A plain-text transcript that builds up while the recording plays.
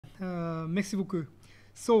Merci beaucoup.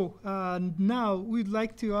 So now we'd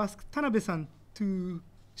like to ask Tanabe-san to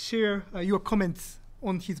share your comments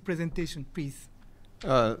on his presentation, please.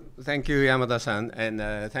 Thank you, Yamada-san,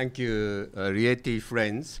 and thank you, RIETI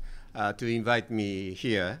friends, to invite me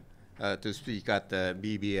here to speak at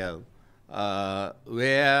BBL,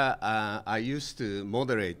 where I used to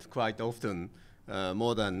moderate quite often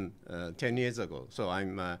more than 10 years ago. So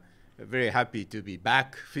I'm very happy to be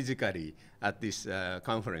back physically at this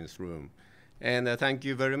conference room. And thank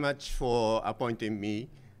you very much for appointing me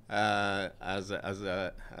as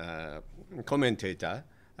a commentator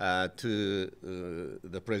to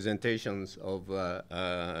the presentations of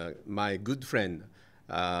my good friend,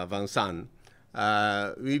 Vincent.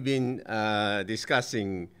 We've been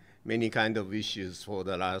discussing many kind of issues for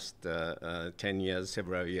the last 10 years,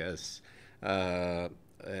 several years.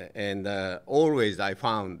 And always I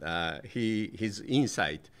found his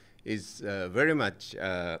insight is very much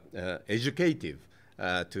educative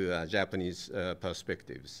to Japanese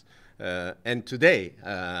perspectives. And today,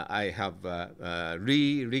 I have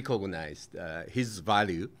recognized his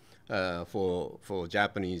value for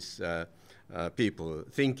Japanese people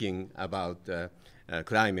thinking about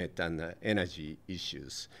climate and energy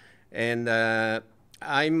issues. And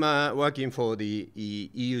I'm working for the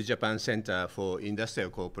EU Japan Center for Industrial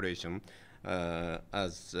Cooperation,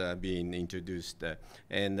 as being introduced.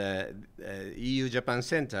 And EU Japan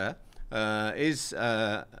Center is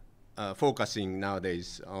focusing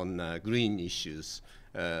nowadays on green issues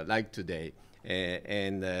like today.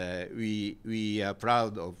 And we are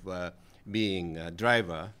proud of being a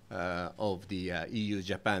driver of the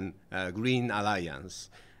EU-Japan Green Alliance.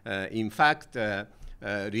 In fact,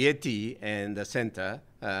 RIETI and the center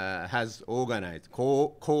has organized,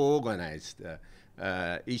 co-organized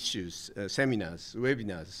issues, seminars,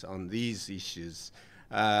 webinars on these issues.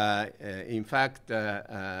 In fact,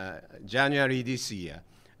 January this year,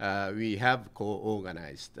 we have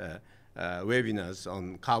co-organized webinars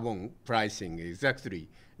on carbon pricing, exactly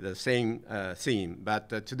the same theme.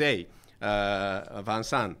 But today,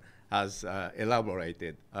 Vincent has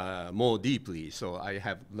elaborated more deeply, so I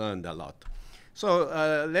have learned a lot. So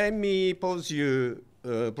let me pose you,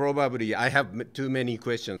 probably I have too many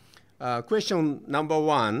questions. Question number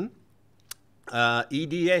one,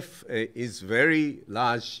 EDF is very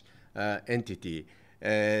large entity.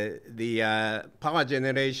 The power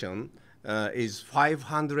generation is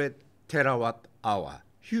 500 terawatt hour,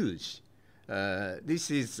 huge. This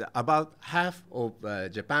is about half of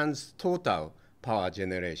Japan's total power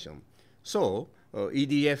generation. So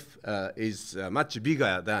EDF is much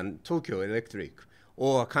bigger than Tokyo Electric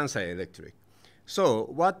or Kansai Electric. So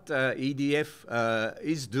what EDF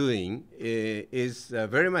is doing is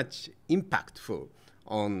very much impactful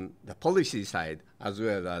on the policy side as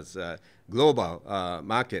well as global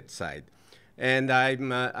market side. And I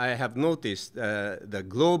have noticed the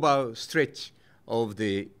global stretch of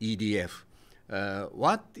the EDF.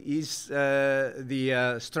 What is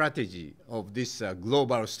the strategy of this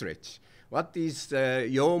global stretch? What is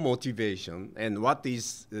your motivation and what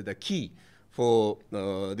is the key for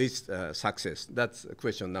this success? That's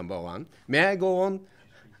question number one. May I go on?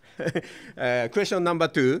 Question number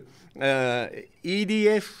two,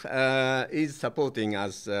 EDF is supporting,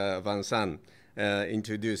 as Vincent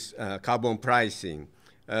introduced, carbon pricing.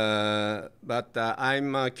 But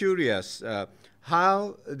I'm curious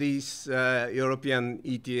how this European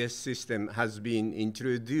ETS system has been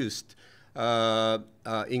introduced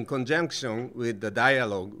in conjunction with the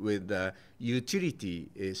dialogue with the utility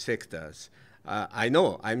sectors.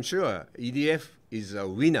 I'm sure EDF is a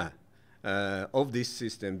winner of this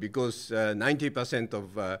system because 90%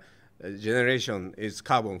 of generation is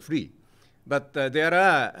carbon free. But there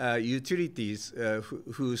are utilities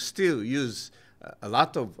who still use a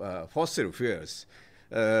lot of fossil fuels,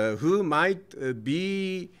 who might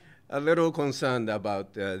be a little concerned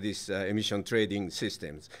about these emission trading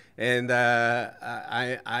systems. And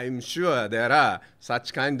I'm sure there are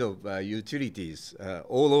such kind of utilities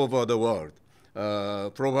all over the world,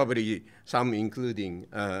 probably some including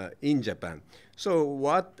in Japan.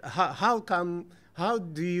 So how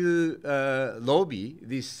do you lobby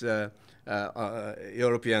this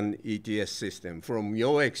European ETS system from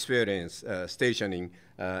your experience stationing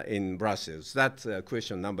in Brussels? That's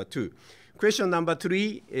question number two. Question number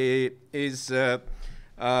three is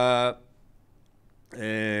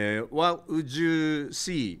what would you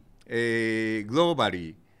see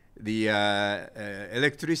globally the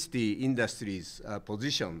electricity industry's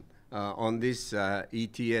position on this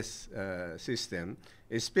ETS system,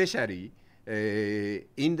 especially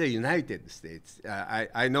in the United States.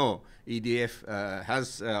 I know EDF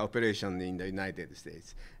has operation in the United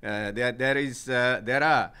States. There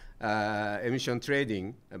are emission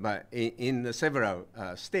trading in several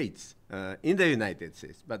states in the United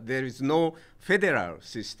States, but there is no federal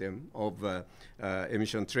system of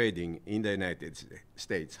emission trading in the United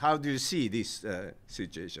States. How do you see this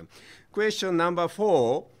situation? Question number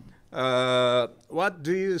 4. What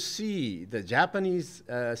do you see the Japanese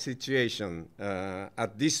situation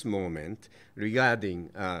at this moment regarding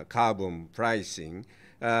carbon pricing?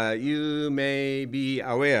 You may be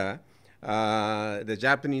aware the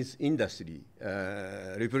Japanese industry,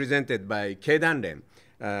 represented by Keidanren,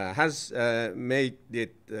 has made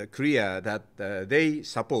it clear that they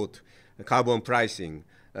support carbon pricing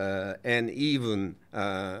and even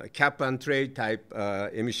cap and trade type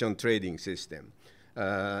emission trading system.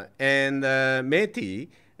 And METI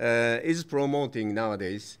is promoting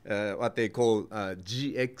nowadays what they call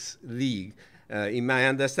GX League. In my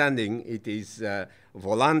understanding, it is a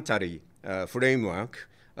voluntary framework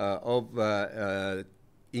of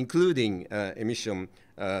including emission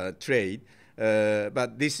trade,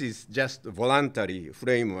 but this is just a voluntary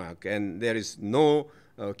framework, and there is no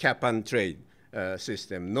cap and trade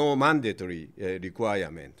system, no mandatory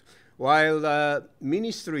requirement. While the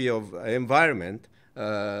Ministry of Environment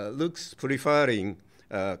looks preferring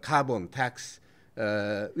carbon tax,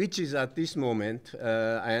 which is at this moment,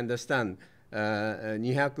 I understand,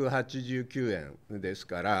 289 円です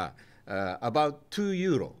から、about 2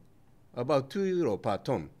 euro per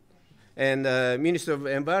ton. And Minister of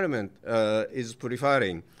Environment is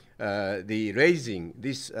preferring the raising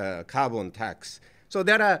this carbon tax. So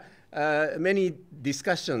there are many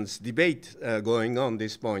discussions, debate going on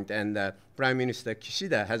this point, and Prime Minister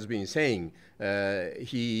Kishida has been saying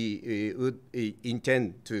he would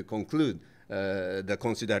intend to conclude the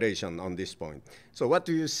consideration on this point. So what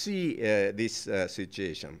do you see this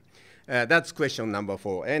situation? That's question number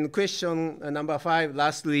 4. And question number 5,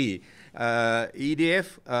 lastly,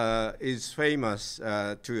 EDF is famous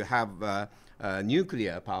to have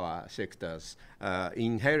nuclear power sectors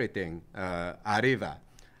inheriting Areva.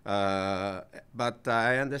 But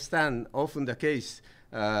I understand often the case,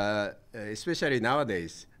 especially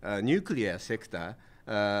nowadays, nuclear sector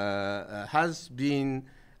has been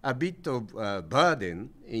a bit of burden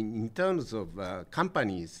in terms of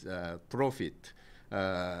companies' profit.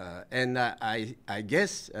 And I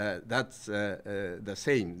guess that's the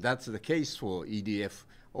same. That's the case for EDF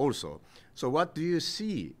also. So what do you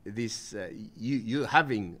see this, you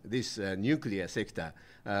having this nuclear sector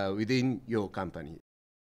within your company?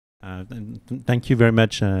 Thank you very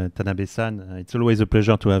much, Tanabe-san. It's always a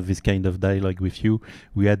pleasure to have this kind of dialogue with you.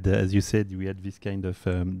 We had, as you said, we had this kind of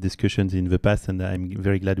discussions in the past, and I'm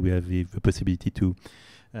very glad we have the possibility to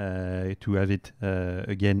have it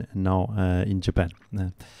again now in Japan.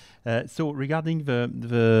 So regarding the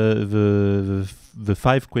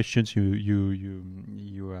 5 questions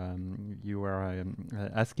you are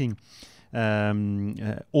asking.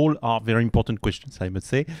 All are very important questions, I must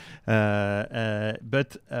say.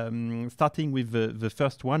 But starting with the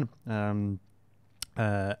first one,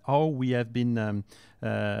 how we have been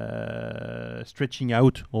stretching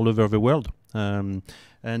out all over the world, and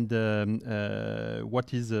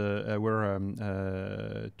what is our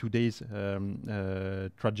today's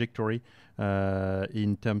trajectory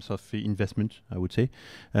in terms of investment, I would say.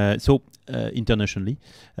 So internationally,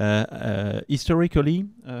 historically,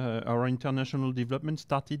 our international development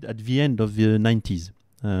started at the end of the 90s.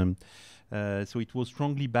 So it was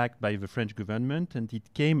strongly backed by the French government, and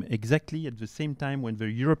it came exactly at the same time when the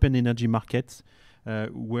European energy markets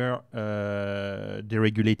were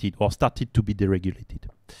deregulated or started to be deregulated.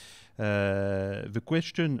 The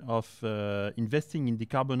question of investing in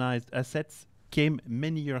decarbonized assets came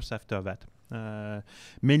many years after that,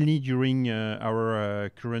 mainly during our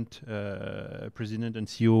current President and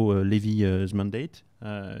CEO Levy's mandate,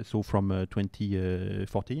 so from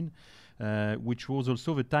 2014. Which was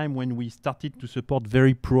also the time when we started to support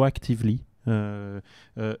very proactively a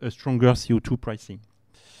stronger CO2 pricing.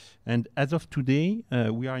 And as of today,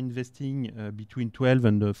 we are investing between 12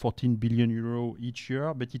 and 14 billion euro each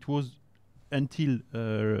year, but it was until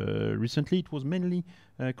recently, it was mainly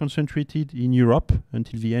concentrated in Europe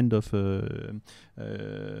until the end of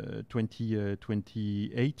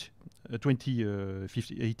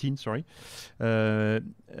 2018, sorry. But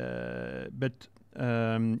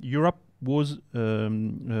Europe was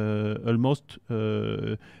almost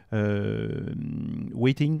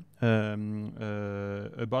weighting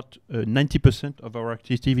about 90% of our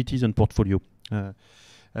activities and portfolio.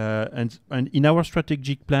 And in our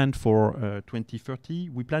strategic plan for 2030,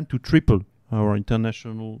 we plan to triple our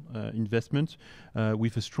international investments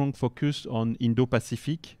with a strong focus on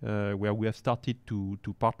Indo-Pacific, where we have started to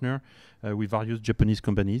partner with various Japanese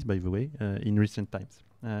companies, by the way, in recent times.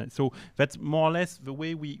 So that's more or less the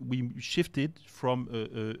way we shifted from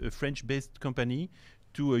a French-based company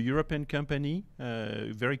to a European company,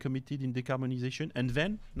 very committed in decarbonization, and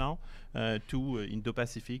then now to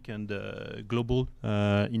Indo-Pacific and global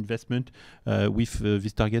investment with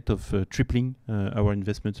this target of tripling our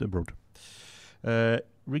investments abroad.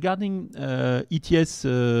 Regarding ETS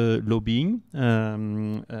lobbying,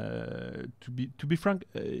 to be frank,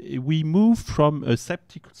 we moved from a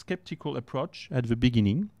skeptical approach at the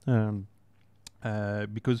beginning.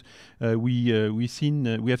 Because we have seen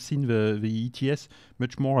the ETS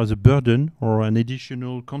much more as a burden or an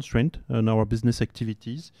additional constraint on our business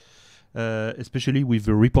activities, especially with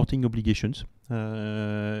the reporting obligations.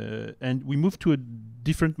 And we moved to a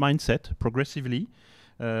different mindset progressively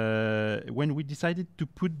when we decided to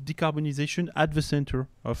put decarbonization at the center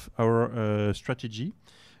of our strategy.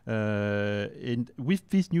 And with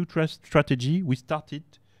this new strategy, we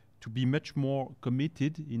started to be much more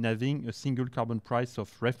committed in having a single carbon price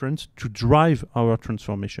of reference to drive our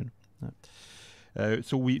transformation.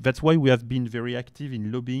 So that's why we have been very active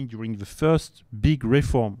in lobbying during the first big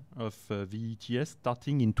reform of the ETS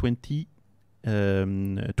starting in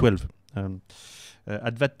 2012.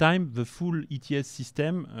 At that time, the full ETS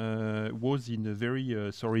system was in a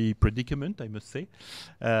very sorry predicament, I must say.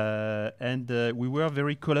 And we were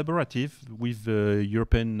very collaborative with the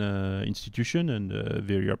European institution and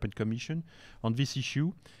the European Commission on this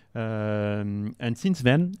issue. And since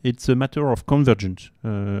then, it's a matter of convergence,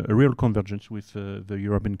 a real convergence with the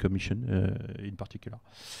European Commission in particular.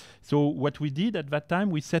 So what we did at that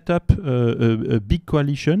time, we set up a big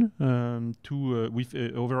coalition with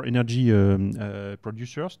other energy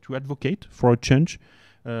producers to advocate for a change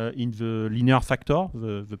in the linear factor,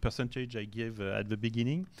 the percentage I gave at the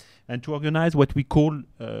beginning, and to organize what we call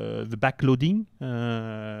the backloading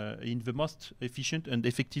in the most efficient and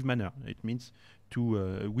effective manner. It means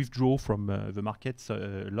to withdraw from the markets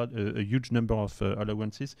a huge number of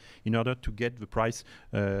allowances in order to get the price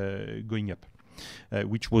going up.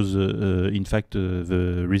 Which was, in fact,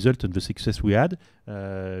 the result and the success we had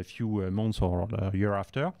a few months or a year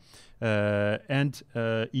after. And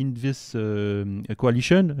in this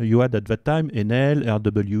coalition, you had at that time Enel,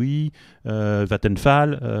 RWE,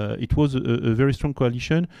 Vattenfall. It was a very strong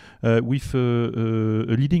coalition with a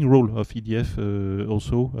leading role of EDF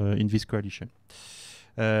also in this coalition.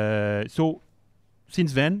 So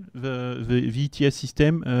since then, the ETS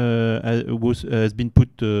system has been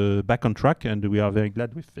put back on track, and we are very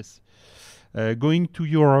glad with this. Going to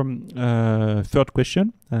your third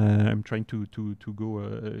question, I'm trying to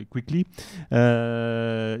go quickly.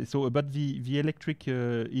 So about the electric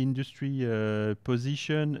industry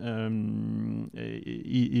position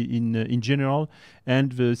in general,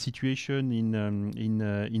 and the situation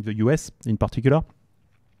in the US in particular.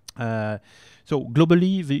 So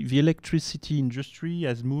globally, the electricity industry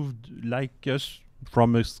has moved, like us,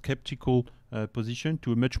 from a skeptical position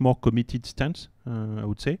to a much more committed stance, I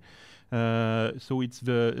would say. So it's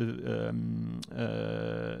the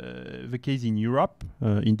case in Europe,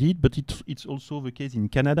 indeed, but it's also the case in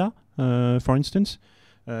Canada, for instance,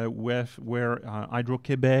 where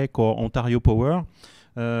Hydro-Québec or Ontario Power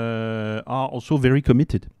are also very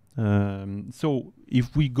committed. So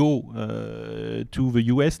if we go to the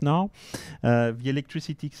US now, the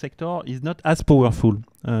electricity sector is not as powerful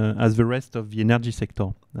as the rest of the energy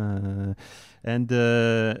sector. And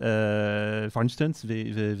for instance,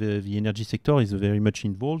 the energy sector is very much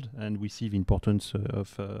involved, and we see the importance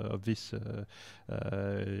of this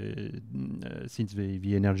since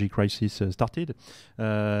the energy crisis started.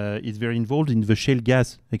 It's very involved in the shale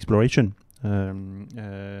gas exploration.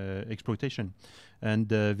 Exploitation, and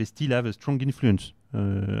they still have a strong influence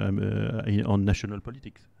on national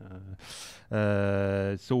politics.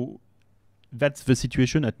 So that's the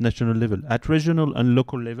situation at national level. At regional and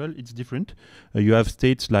local level, it's different. You have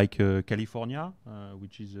states like California,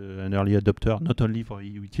 which is an early adopter, not only for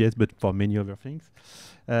EU ETS, but for many other things.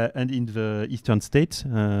 And in the eastern states,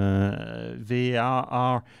 they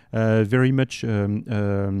are very much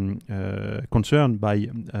concerned by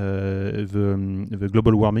the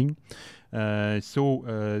global warming. So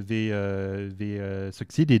they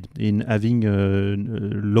succeeded in having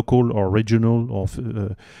local or regional or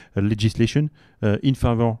legislation in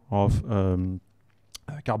favor of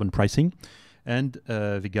carbon pricing. and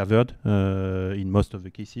they gathered, in most of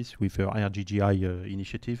the cases, with their IRGGI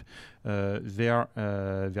initiative, their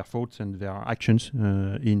thoughts and their actions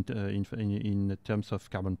in terms of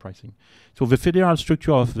carbon pricing. So the federal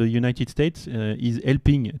structure of the United States is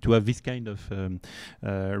helping to have this kind of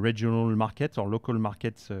regional markets or local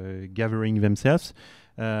markets gathering themselves.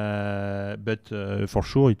 But for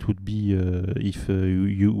sure, it would be if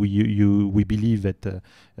we believe that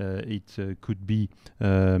it could be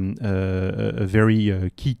a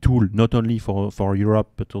very key tool, not only for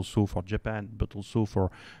Europe, but also for Japan, but also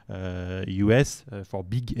for US, for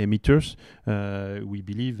big emitters. We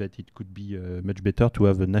believe that it could be much better to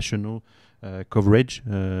have a national coverage,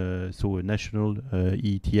 so a national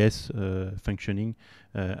ETS functioning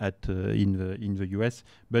in the US,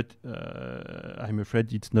 but I'm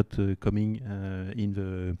afraid it's not coming in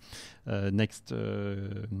the next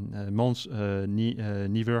months,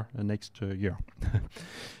 neither next year.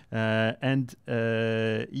 And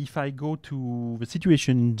if I go to the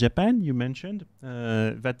situation in Japan, you mentioned,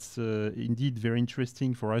 that's indeed very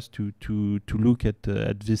interesting for us to look at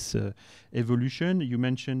this evolution. You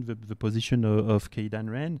mentioned the position of Keidan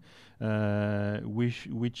Ren,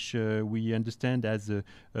 which we understand as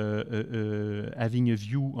having a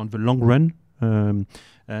view on the long run. And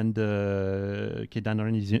Keidan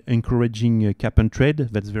Ren is encouraging cap and trade.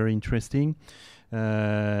 That's very interesting.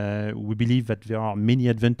 We believe that there are many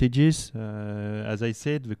advantages. As I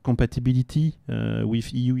said, the compatibility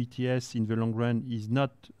with EU ETS in the long run is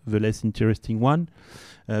not the less interesting one,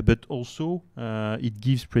 but also it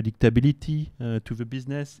gives predictability to the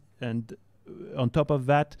business. And on top of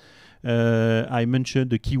that, I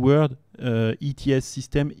mentioned the keyword, ETS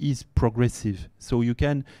system is progressive. So you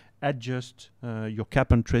can adjust your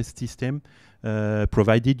cap and trade system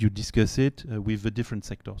provided you discuss it with the different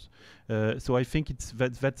sectors. So I think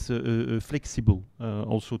that's a flexible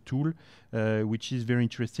also tool, which is very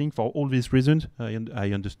interesting for all these reasons.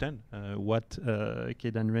 I understand what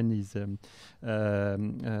Keidan Ren is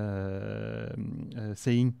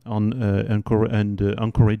saying on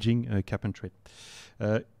encouraging cap and trade.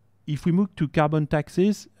 If we move to carbon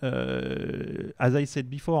taxes, as I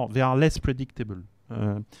said before, they are less predictable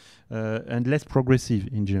and less progressive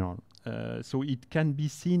in general. So it can be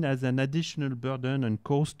seen as an additional burden and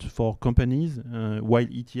cost for companies, while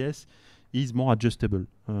ETS is more adjustable.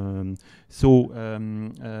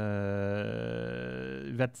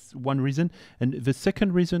 That's one reason. And the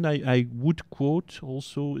second reason I would quote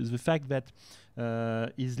also is the fact that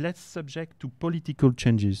is less subject to political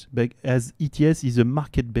changes, as ETS is a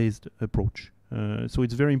market-based approach. So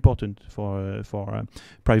it's very important for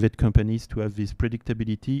private companies to have this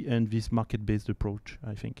predictability and this market-based approach,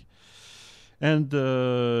 I think. And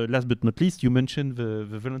last but not least, you mentioned the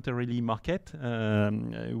voluntary market,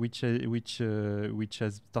 which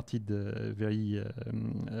has started very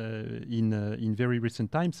in very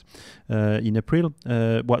recent times, in April.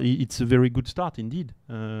 Well, it's a very good start indeed,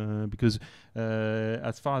 because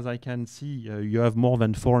as far as I can see, you have more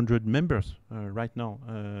than 400 members right now,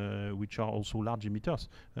 which are also large emitters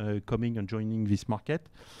coming and joining this market.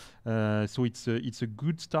 So it's a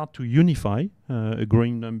good start to unify a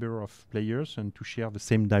growing number of players and to share the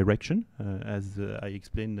same direction, as I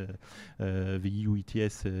explained the EU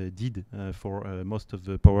ETS did for most of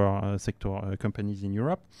the power sector companies in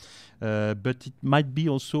Europe. But it might be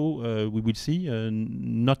also, we will see,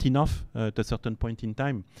 not enough at a certain point in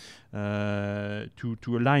time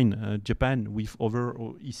to align Japan with other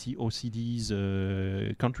OECD's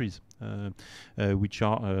countries, which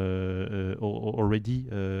are already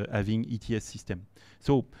having ETS system.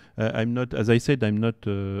 So I'm not, as I said, I'm not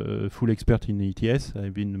a full expert in ETS.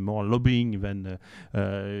 I've been more lobbying than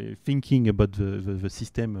thinking about the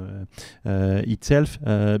system itself.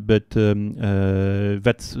 But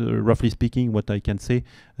that's roughly speaking what I can say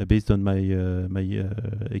based on my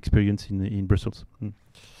experience in Brussels.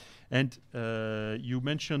 And you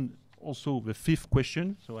mentioned also the fifth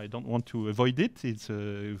question, so I don't want to avoid it. It's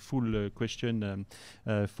a full question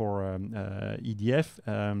for EDF.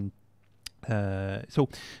 So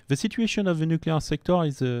the situation of the nuclear sector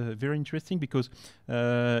is very interesting because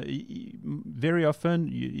very often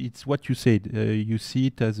it's what you said. You see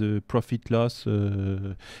it as a profit loss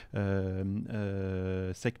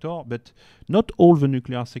sector, but not all the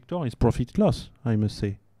nuclear sector is profit loss, I must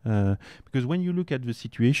say. Because when you look at the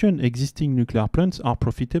situation, existing nuclear plants are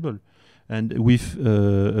profitable. And with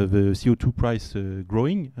the CO2 price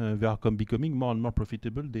growing, they are becoming more and more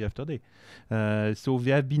profitable day after day. So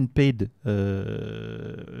they have been paid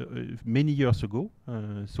many years ago,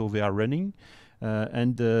 so they are running.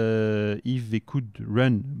 and if they could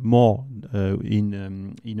run more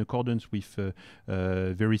in accordance with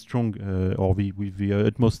very strong or with the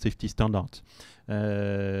utmost safety standards,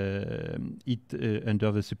 under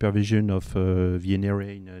the supervision of the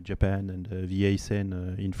NRA in Japan and the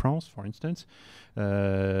ASN in France, for instance,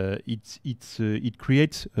 it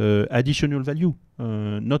creates additional value,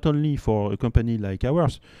 not only for a company like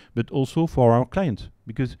ours, but also for our clients,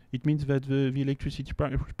 because it means that the electricity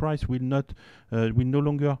price will no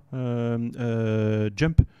longer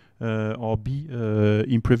jump or be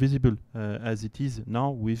imprevisible as it is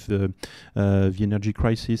now with the energy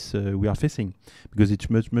crisis we are facing, because it's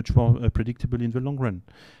much more predictable in the long run.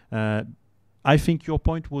 I think your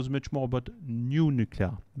point was much more about new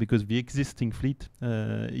nuclear, because the existing fleet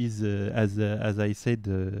is, as I said,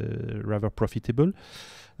 rather profitable.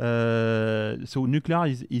 So nuclear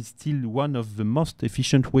is still one of the most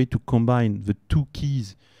efficient way to combine the two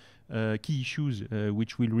key issues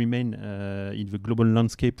which will remain in the global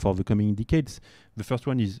landscape for the coming decades. The first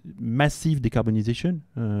one is massive decarbonization.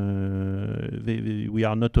 We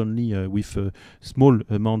are not only with a small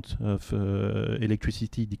amount of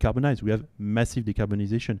electricity decarbonized, we have massive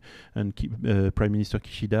decarbonization. And Prime Minister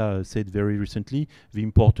Kishida said very recently the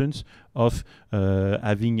importance of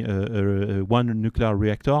having one nuclear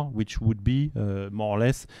reactor, which would be more or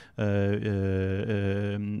less the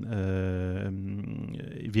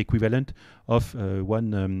equivalent of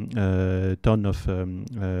 1 ton of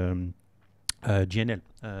GNL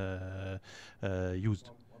used.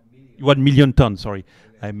 1 million tons. Sorry,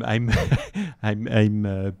 I'm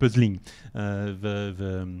puzzling the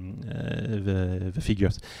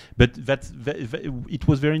figures, but it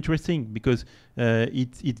was very interesting because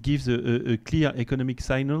it gives a clear economic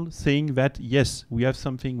signal saying that yes, we have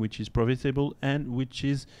something which is profitable and which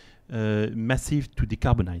is massive to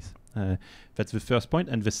decarbonize. That's the first point.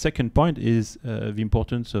 And the second point is the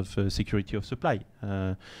importance of security of supply.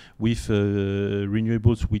 With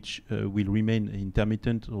renewables which will remain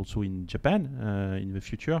intermittent also in Japan in the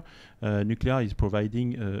future, nuclear is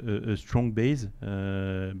providing a strong base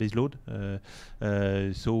load.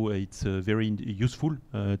 So it's very useful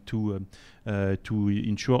to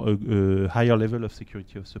ensure a higher level of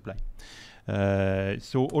security of supply.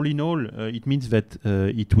 So all in all, it means that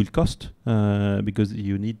it will cost because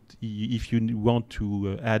you need, if you want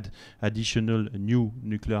to add additional new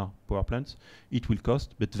nuclear power plants, it will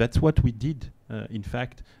cost. But that's what we did, in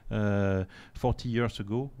fact, 40 years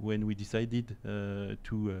ago when we decided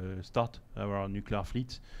to start our nuclear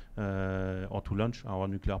fleet or to launch our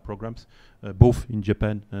nuclear programs, both in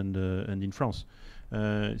Japan and in France.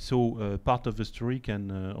 So part of the story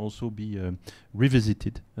can also be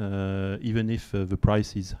revisited, even if the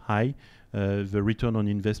price is high. The return on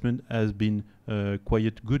investment has been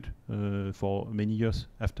quite good for many years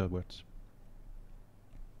afterwards.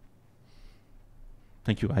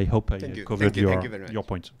 Thank you. I hope I covered your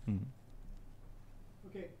points.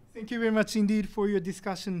 Okay, thank you very much indeed for your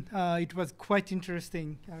discussion. It was quite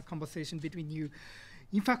interesting conversation between you.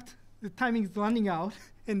 In fact, the timing is running out,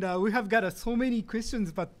 and we have got so many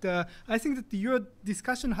questions, but I think that your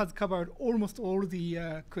discussion has covered almost all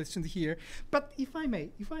the questions here. But if I may,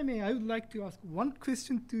 I would like to ask one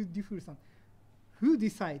question to DUFOUR-san. Who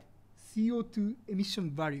decide CO2 emission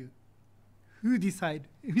value? Who decide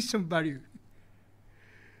emission value?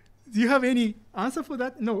 Do you have any answer for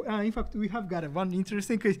that? No, in fact, we have got one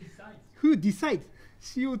interesting question. Who decides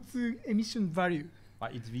CO2 emission value?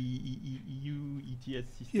 It's the EU ETS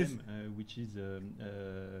system, yes. Which is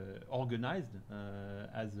organized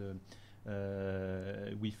as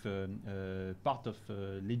with part of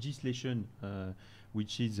legislation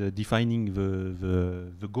which is defining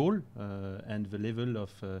the goal and the level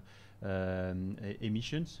of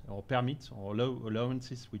emissions or permits or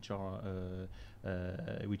allowances which are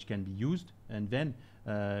which can be used. And then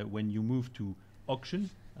when you move to auction,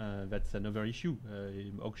 that's another issue.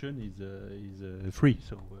 Auction is free,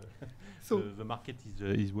 so the market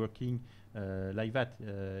is working like that.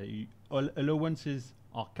 All allowances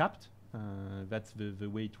are capped. That's the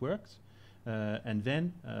way it works. And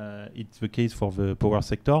then it's the case for the power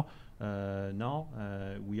sector. Now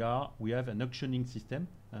we have an auctioning system,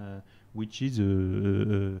 which is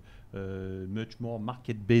a much more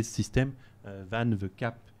market-based system than the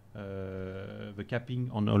capping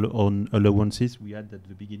on allowances we had at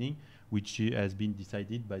the beginning, which has been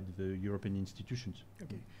decided by the European institutions.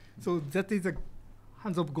 Okay, so that is a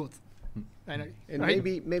hands of God. And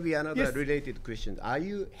maybe another related question: are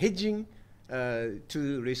you hedging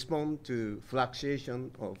to respond to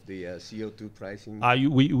fluctuation of the CO2 pricing?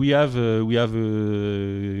 We have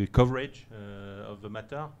coverage of the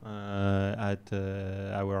matter at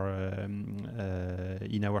our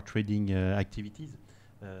in our trading activities.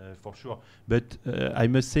 For sure, but I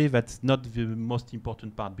must say that's not the most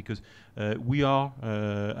important part, because we are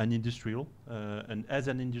an industrial, and as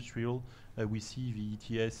an industrial, we see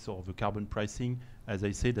the ETS or the carbon pricing, as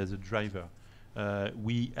I said, as a driver.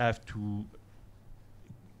 We have to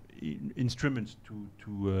instruments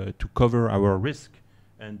to cover our risk,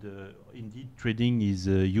 and indeed trading is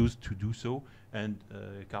used to do so. And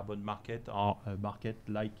carbon market are a market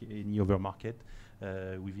like any other market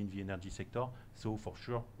within the energy sector. So for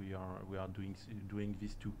sure, we are doing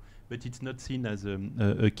this too. But it's not seen as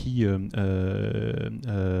a key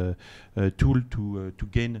tool to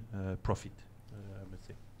gain profit, I must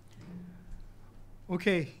say.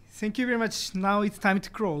 Okay, thank you very much. Now it's time to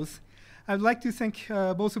close. I'd like to thank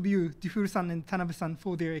both of you, DUFOUR-san and TANABE-san,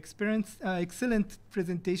 for their excellent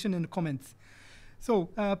presentation and comments. So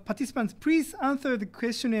participants, please answer the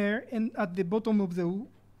questionnaire at the bottom of the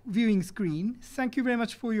viewing screen. Thank you very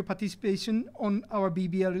much for your participation on our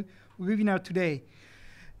BBL webinar today.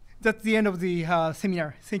 That's the end of the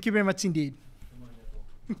seminar. Thank you very much indeed.